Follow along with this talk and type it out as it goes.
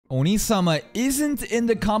Onii-sama isn't in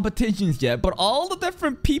the competitions yet, but all the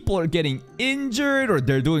different people are getting injured or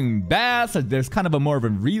they're doing bad, so there's kind of a more of a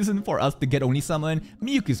reason for us to get Onii-sama in.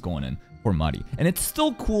 Miyuki's going in for Mari. And it's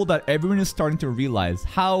still cool that everyone is starting to realize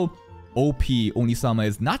how OP Onii-sama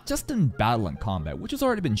is, not just in battle and combat, which has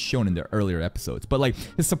already been shown in the earlier episodes, but like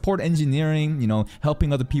his support engineering, you know,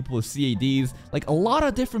 helping other people with CADs. Like a lot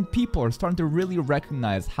of different people are starting to really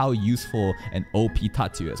recognize how useful an OP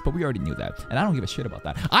Tatsuya is, but we already knew that, and I don't give a shit about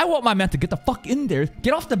that. I want my man to get the fuck in there,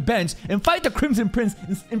 get off the bench, and fight the Crimson Prince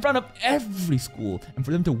in front of every school, and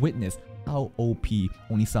for them to witness how OP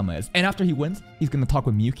Onii-sama is. And after he wins, he's gonna talk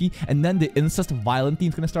with Miyuki, and then the incest violent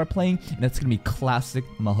theme's gonna start playing, and it's gonna be classic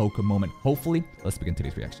Mahouka moment. Hopefully, let's begin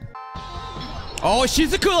today's reaction. Oh,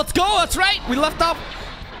 Shizuku, let's go! That's right! We left off.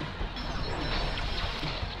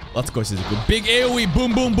 Let's go, Shizuku. Big AoE,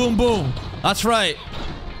 boom, boom, boom, boom. That's right.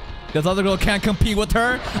 This other girl can't compete with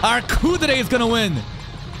her. Our coup today is gonna win.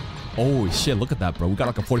 Oh shit, look at that, bro. We got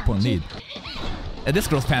like a 40-point lead. And this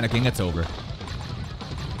girl's panicking. It's over.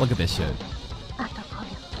 Look at this shit.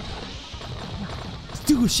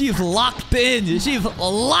 Dude, she's locked in. She's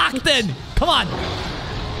locked in. Come on.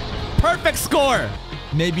 Perfect score.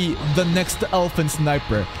 Maybe the next Elfin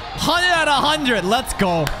Sniper. 100 out of 100. Let's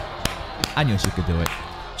go. I knew she could do it.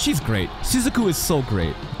 She's great. Shizuku is so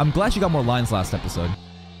great. I'm glad she got more lines last episode.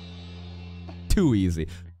 Too easy.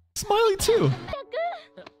 Smiley too.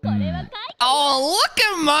 Oh, look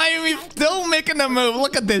at Mayumi still making the move.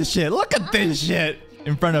 Look at this shit. Look at this shit.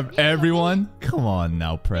 In front of everyone? Come on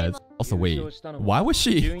now, Prez. Also, wait. Why was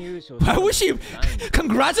she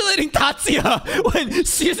congratulating Tatsuya when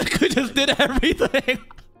Shizuku just did everything?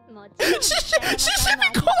 she should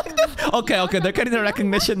be calling this. Okay, they're getting the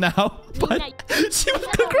recognition now. But she was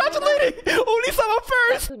congratulating Onii-sama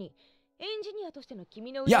first.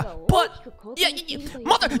 Yeah, but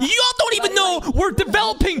mother, y'all don't even know we're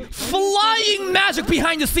developing flying magic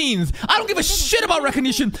behind the scenes. I don't give a shit about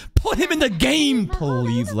recognition. Put him in the game.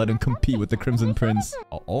 Please let him compete with the Crimson Prince.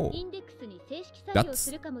 Oh, that's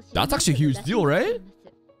actually a huge deal, right?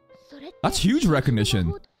 That's huge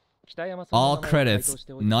recognition. All credits.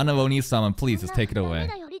 None of Onii-sama. Please, just take it away.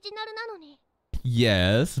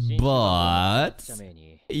 Yes, but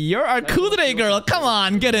you're our Kudere girl. Come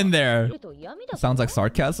on, get in there. Sounds like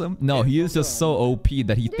sarcasm. No, he is just so OP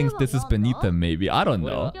that he thinks this is beneath him, maybe. I don't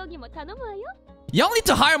know. Y'all need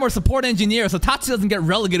to hire more support engineers so Tatsuya doesn't get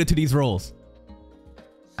relegated to these roles.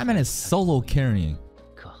 I mean, it's solo carrying.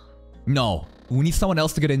 No, we need someone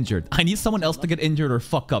else to get injured. I need someone else to get injured or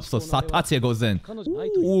fuck up so Tatsuya goes in.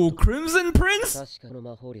 Ooh, Crimson Prince?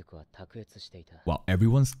 Wow,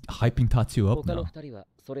 everyone's hyping Tatsuya up now.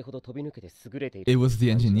 It was the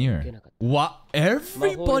engineer. Wow,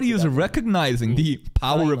 everybody is recognizing the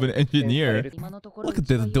power of an engineer. Look at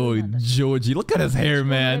this dude, Joji. Look at his hair,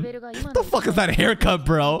 man. What the fuck is that haircut,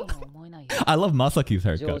 bro? I love Masaki's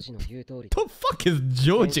haircut. The fuck is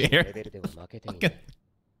Joji hair?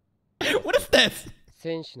 What is this?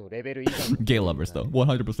 Gay lovers, though.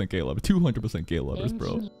 100% gay lovers. 200% gay lovers,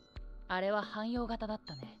 bro.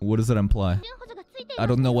 What does it imply? I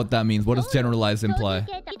don't know what that means. What does generalized imply?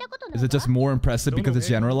 Is it just more impressive because it's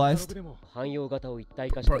generalized? Bro,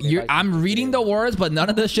 I'm reading the words, but none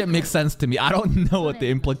of this shit makes sense to me. I don't know what the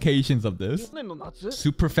implications of this.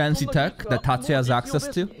 Super fancy tech that Tatsuya has access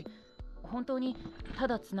to?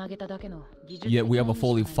 Yet we have a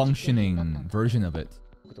fully functioning version of it.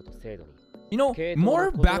 You know,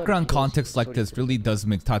 more background context like this really does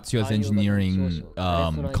make Tatsuya's engineering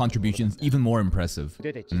contributions even more impressive.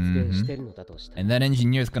 And that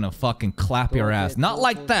engineer's gonna fucking clap your ass. Not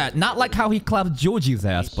like that. Not like how he clapped Joji's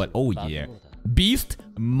ass, but oh yeah. Beast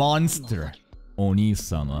Monster.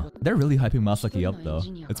 Onii-sama. They're really hyping Masaki up though.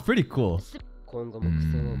 It's pretty cool.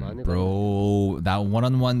 Bro, that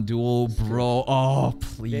one-on-one duel, bro. Oh,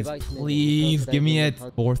 please, please, give me it.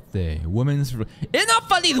 Fourth day, women's...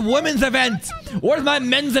 Enough of these women's events! Where's my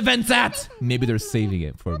men's events at? Maybe they're saving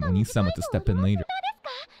it for Onii-sama to step in later.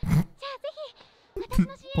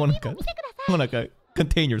 Monaka,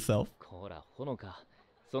 contain yourself.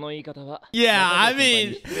 Yeah, I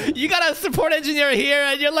mean, you got a support engineer here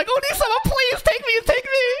and you're like, Onii-sama, please, take me, take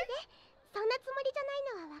me!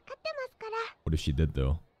 What if she did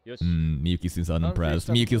though? Miyuki seems unimpressed.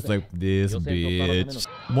 Miyuki's like, this bitch.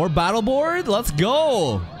 More battle board? Let's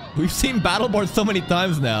go! We've seen battle board so many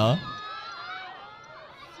times now.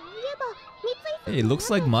 Hey, it looks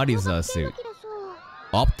like Mari's suit.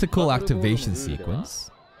 Optical activation sequence?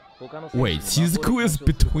 Wait, Shizuku is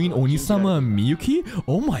between Onii-sama and Miyuki?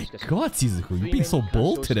 Oh my god, Shizuku, you're being so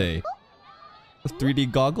bold today. Those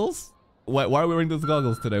 3D goggles? Why are we wearing those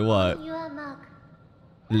goggles today? What?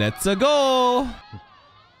 Let's go!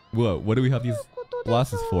 What? What do we have these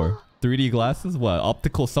glasses for? 3D glasses? What?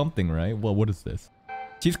 Optical something, right? Well, what is this?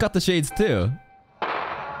 She's got the shades too.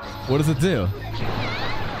 What does it do?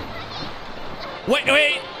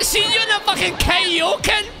 Wait. See you in the fucking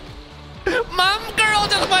Kaioken? Mom girl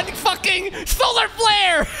just went fucking solar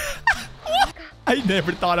flare. I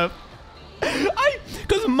never thought of.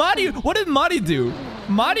 Cause Mari, what did Mari do?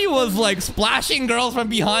 Mari was like splashing girls from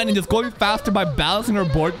behind and just going faster by balancing her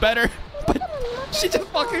board better. But she just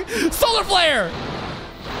fucking solar flare.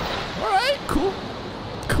 All right, cool.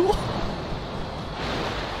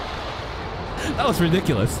 That was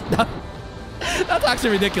ridiculous. That's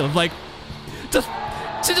actually ridiculous. Like,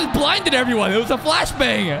 she just blinded everyone. It was a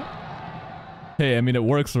flashbang. Hey, I mean, it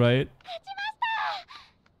works, right?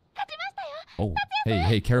 Oh,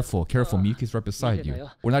 hey, careful. Miyuki's right beside you.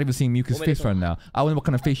 We're not even seeing Miyuki's face right now. I wonder what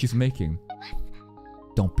kind of face she's making.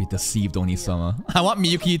 Don't be deceived, Oni-sama. I want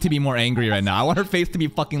Miyuki to be more angry right now. I want her face to be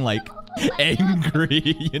fucking, like,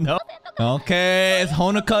 angry, you know? Okay, it's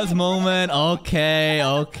Honoka's moment. Okay.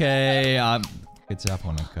 Good job,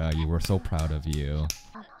 Honoka. You were so proud of you.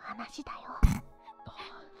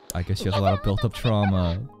 I guess she has a lot of built-up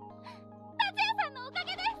trauma.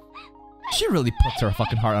 She really puts her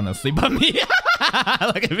fucking heart on a sleep on me.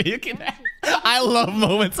 Look at Miyuki. I love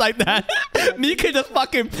moments like that. Miyuki just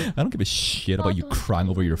fucking... I don't give a shit about you crying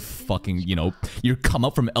over your fucking, you know, your come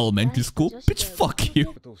up from elementary school. Bitch, fuck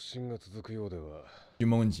you.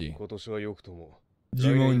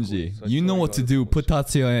 Jumonji, you know what to do. Put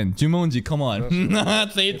Tatsuya in. Jumonji, come on.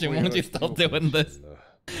 Say Jumonji, stop doing this.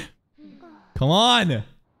 Come on.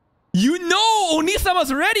 You know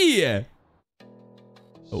Oni-sama's ready.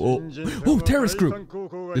 Oh, terrorist group.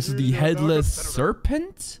 This is the headless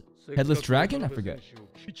serpent? Headless dragon? I forget.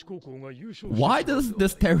 Why does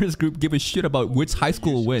this terrorist group give a shit about which high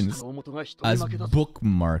school wins as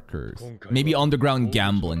bookmarkers? Maybe underground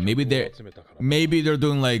gambling. Maybe they're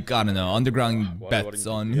doing like, I don't know, underground bets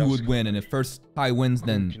on who would win, and if first high wins,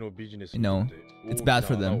 then, you know, it's bad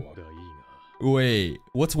for them. Wait,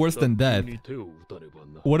 what's worse than death?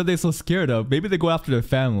 What are they so scared of? Maybe they go after their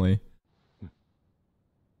family.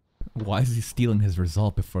 Why is he stealing his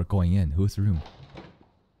result before going in? Whose room?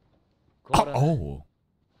 Oh.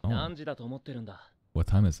 What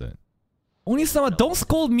time is it? Oni-sama, don't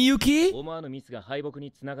scold Miyuki!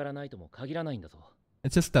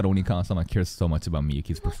 It's just that Oni-sama cares so much about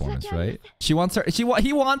Miyuki's performance, right? He wants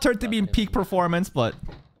her to be in peak performance, but...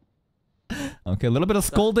 Okay, a little bit of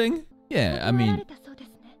scolding? Yeah, I mean...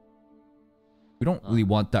 We don't really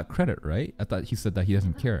want that credit, right? I thought he said that he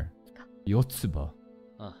doesn't care. Yotsuba.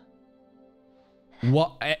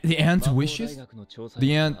 What? The aunt wishes?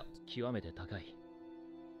 The aunt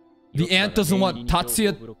doesn't want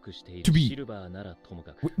Tatsuya to be...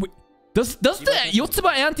 Wait, does the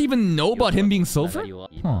Yotsuba aunt even know about him being silver?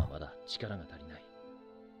 Huh.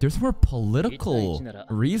 There's more political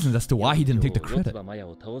reasons as to why he didn't take the credit.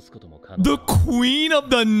 The Queen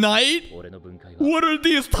of the Night? What are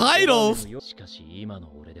these titles?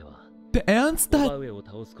 The aunt's that,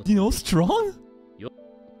 you know, strong?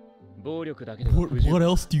 What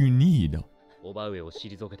else do you need?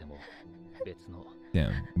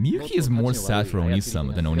 Damn, Miyuki is more sad for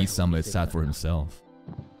Oni-sama than Oni-sama is sad for himself.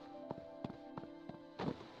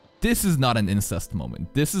 This is not an incest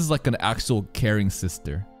moment. This is like an actual caring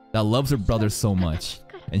sister that loves her brother so much.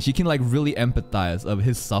 And she can like really empathize of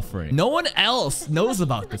his suffering. No one else knows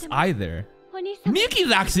about this either. Miyuki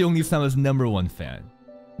is actually Oni-sama's #1 fan.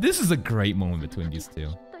 This is a great moment between these two.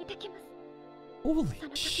 Holy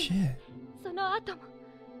shit.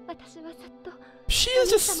 She is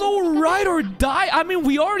just so ride or die. I mean,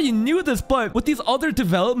 we already knew this, but with these other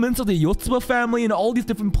developments of the Yotsuba family and all these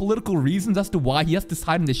different political reasons as to why he has to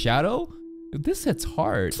hide in the shadow, this hits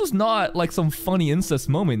hard. This was not like some funny incest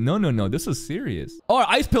moment. No. This is serious. Oh,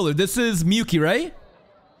 Ice Pillar. This is Miyuki, right?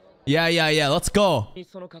 Yeah. Let's go.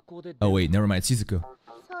 Oh, wait. Never mind. Shizuku.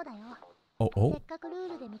 Oh.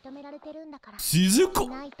 Shizuku?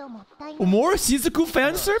 More Shizuku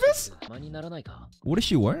fan service? What is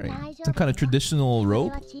she wearing? Some kind of traditional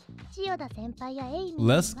robe?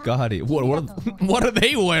 Less gaudy. What are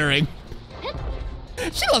they wearing?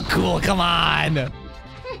 She look cool, come on!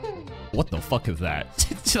 What the fuck is that?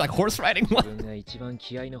 She's like horse riding? What? That's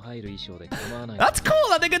cool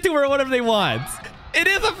that they get to wear whatever they want. It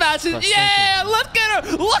is a fashion. Yeah, look at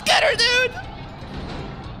her! Look at her, dude!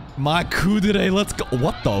 My kudere, let's go.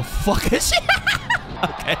 What the fuck is she?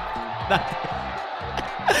 Okay.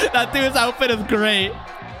 That dude's outfit is great.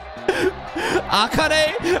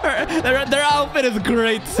 Akane, their outfit is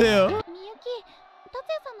great too.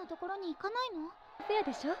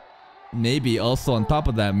 Maybe also on top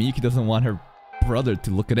of that, Miyuki doesn't want her brother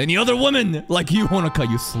to look at any other woman like you, Honoka,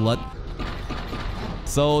 you slut.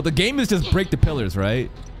 So the game is just break the pillars,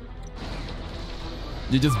 right?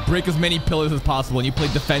 You just break as many pillars as possible and you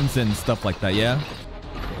play defense and stuff like that, yeah?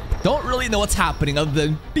 Don't really know what's happening other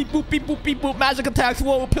than beep boop, beep boop, beep boop, magic attacks,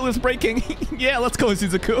 whoa, pillars breaking. Yeah, let's go,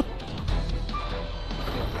 Shizuku.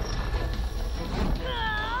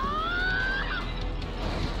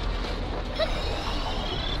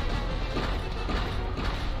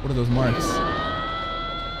 What are those marks?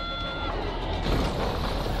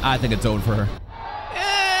 I think it's over for her.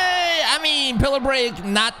 I mean, pillar break,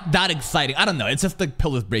 not that exciting. I don't know. It's just the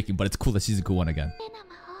pillars breaking, but it's cool that Shizuku won again.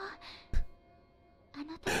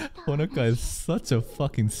 Honoka is such a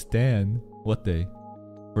fucking stan. What day?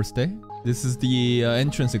 First day? This is the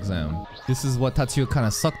entrance exam. This is what Tatsuya kind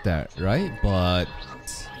of sucked at, right? But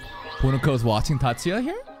Honoka is watching Tatsuya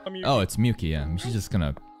here? Oh, it's Miyuki, yeah. She's just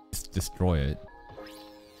gonna destroy it.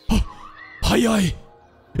 Hayai!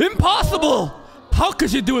 Impossible! How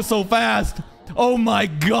could she do it so fast? Oh my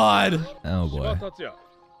god! Oh boy.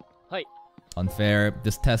 Unfair.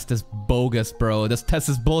 This test is bogus, bro. This test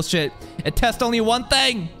is bullshit. It tests only one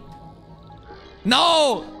thing.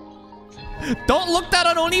 No! Don't look that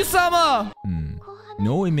on Onii-sama!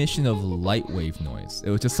 No emission of light wave noise. It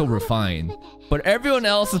was just so refined. But everyone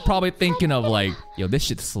else is probably thinking of like, yo, this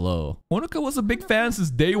shit's slow. Honoka was a big fan since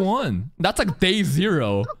day 1. That's like day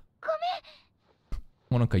 0.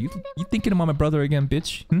 Honoka, you thinking about my brother again,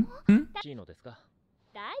 bitch?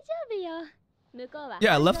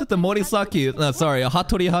 Yeah, I left it to Morisaki. No, sorry,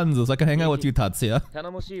 Hattori Hanzo, so I can hang out with you, Tatsuya.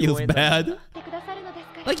 Feels bad.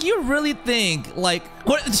 Like, you really think, like...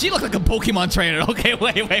 What? She looks like a Pokemon trainer. Okay,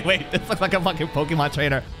 wait. This looks like a fucking Pokemon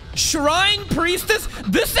trainer. Shrine Priestess?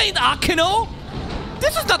 This ain't Akeno?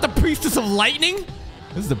 This is not the Priestess of Lightning.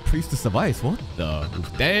 This is the Priestess of Ice. What the?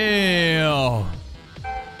 Damn.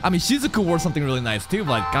 I mean, Shizuku wore something really nice too,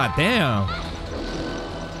 but like, goddamn.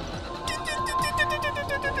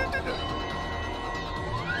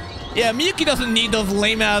 Yeah, Miyuki doesn't need those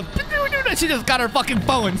lame ass. She just got her fucking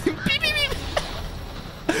phone.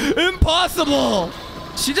 Impossible!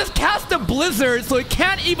 She just cast a blizzard so it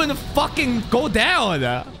can't even fucking go down.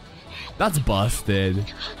 That's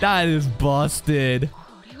busted. That is busted.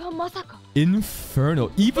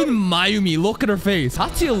 Inferno. Even Mayumi, look at her face.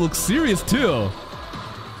 Tatsuya looks serious too.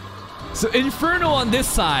 So Inferno on this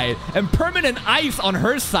side and permanent ice on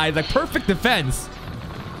her side, like perfect defense.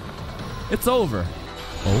 It's over.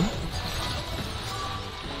 Oh.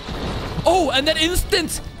 Oh, and then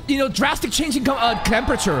instant, you know, drastic changing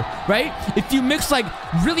temperature, right? If you mix like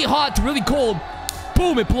really hot to really cold,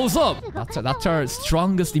 boom, it blows up. That's our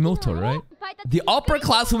strongest emote, right? The upper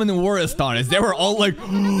class women who were Astonished. They were all like,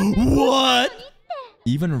 what?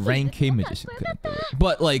 Even rank K magician couldn't do it.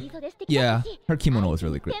 But like, yeah, her kimono was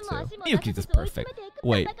really great too. Miyuki's just perfect.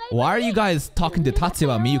 Wait, why are you guys talking to Tatsuya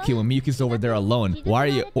about Miyuki when Miyuki's over there alone?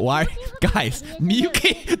 Guys,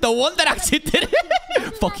 Miyuki, the one that actually did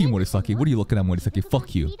it. Fuck you, Morisaki. What are you looking at, Morisaki?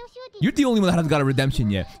 Fuck you. You're the only one that hasn't got a redemption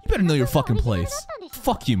yet. You better know your fucking place.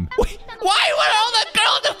 Fuck you. Wait, why were all the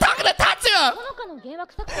girls just talking to Tatsuya?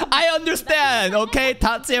 I understand, okay?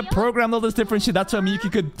 Tatsuya programmed all this different shit. That's why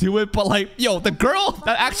Miyuki could do it. But like, yo, the girl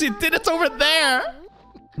that actually did it's over there.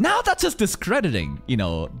 Now that's just discrediting, you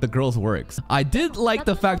know, the girl's works. I did like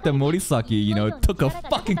the fact that Morisaki, you know, took a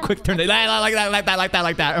fucking quick turn. Like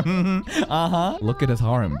that. Look at his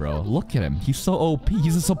harem, bro. Look at him. He's so OP.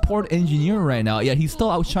 He's a support engineer right now. Yeah, he's still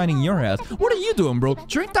outshining your ass. What are you doing, bro?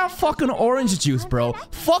 Drink that fucking orange juice, bro.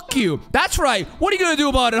 Fuck you. That's right. What are you gonna do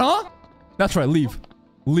about it, huh? That's right. Leave.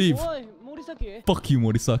 Leave. Fuck you,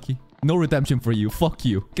 Morisaki. No redemption for you. Fuck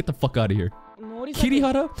you. Get the fuck out of here.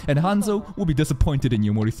 Kirihara and Hanzo will be disappointed in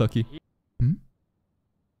you, Morisaki.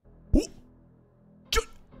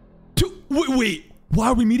 Wait, why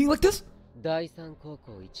are we meeting like this? Wow,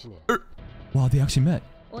 they actually met.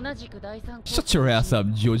 Shut your ass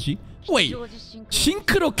up, Joji. Wait,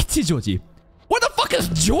 Shinkuro Kichijoji. Where the fuck is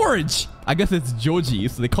George? I guess it's Joji,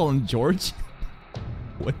 so they call him George.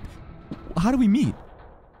 What? How do we meet?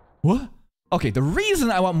 What? Okay, the reason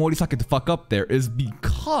I want Morisaki to fuck up there is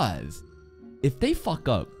because if they fuck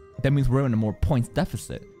up, that means we're in a more points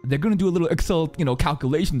deficit. They're gonna do a little Excel, you know,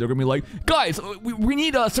 calculation. They're gonna be like, guys, we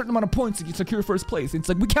need a certain amount of points to secure first place. It's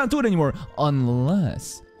like, we can't do it anymore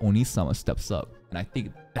unless Onii-sama steps up. And I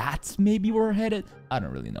think that's maybe where we're headed. I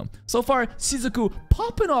don't really know. So far, Shizuku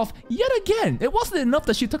popping off yet again. It wasn't enough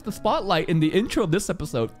that she took the spotlight in the intro of this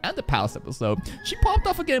episode and the past episode. She popped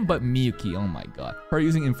off again, but Miyuki, oh my god. Her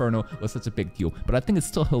using Inferno was such a big deal. But I think it's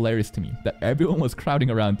still hilarious to me that everyone was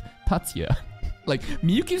crowding around Tatsuya. Like,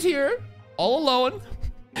 Miyuki's here, all alone.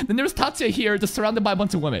 Then there's Tatsuya here, just surrounded by a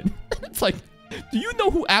bunch of women. It's like, Do you know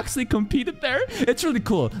who actually competed there? It's really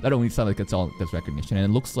cool that Oni-sama gets all this recognition. And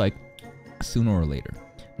it looks like sooner or later,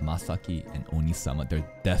 Masaki and Oni-sama, they're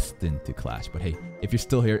destined to clash. But hey, if you're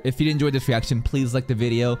still here, if you enjoyed this reaction, please like the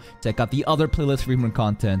video. Check out the other playlist for more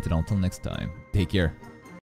content. And until next time, take care.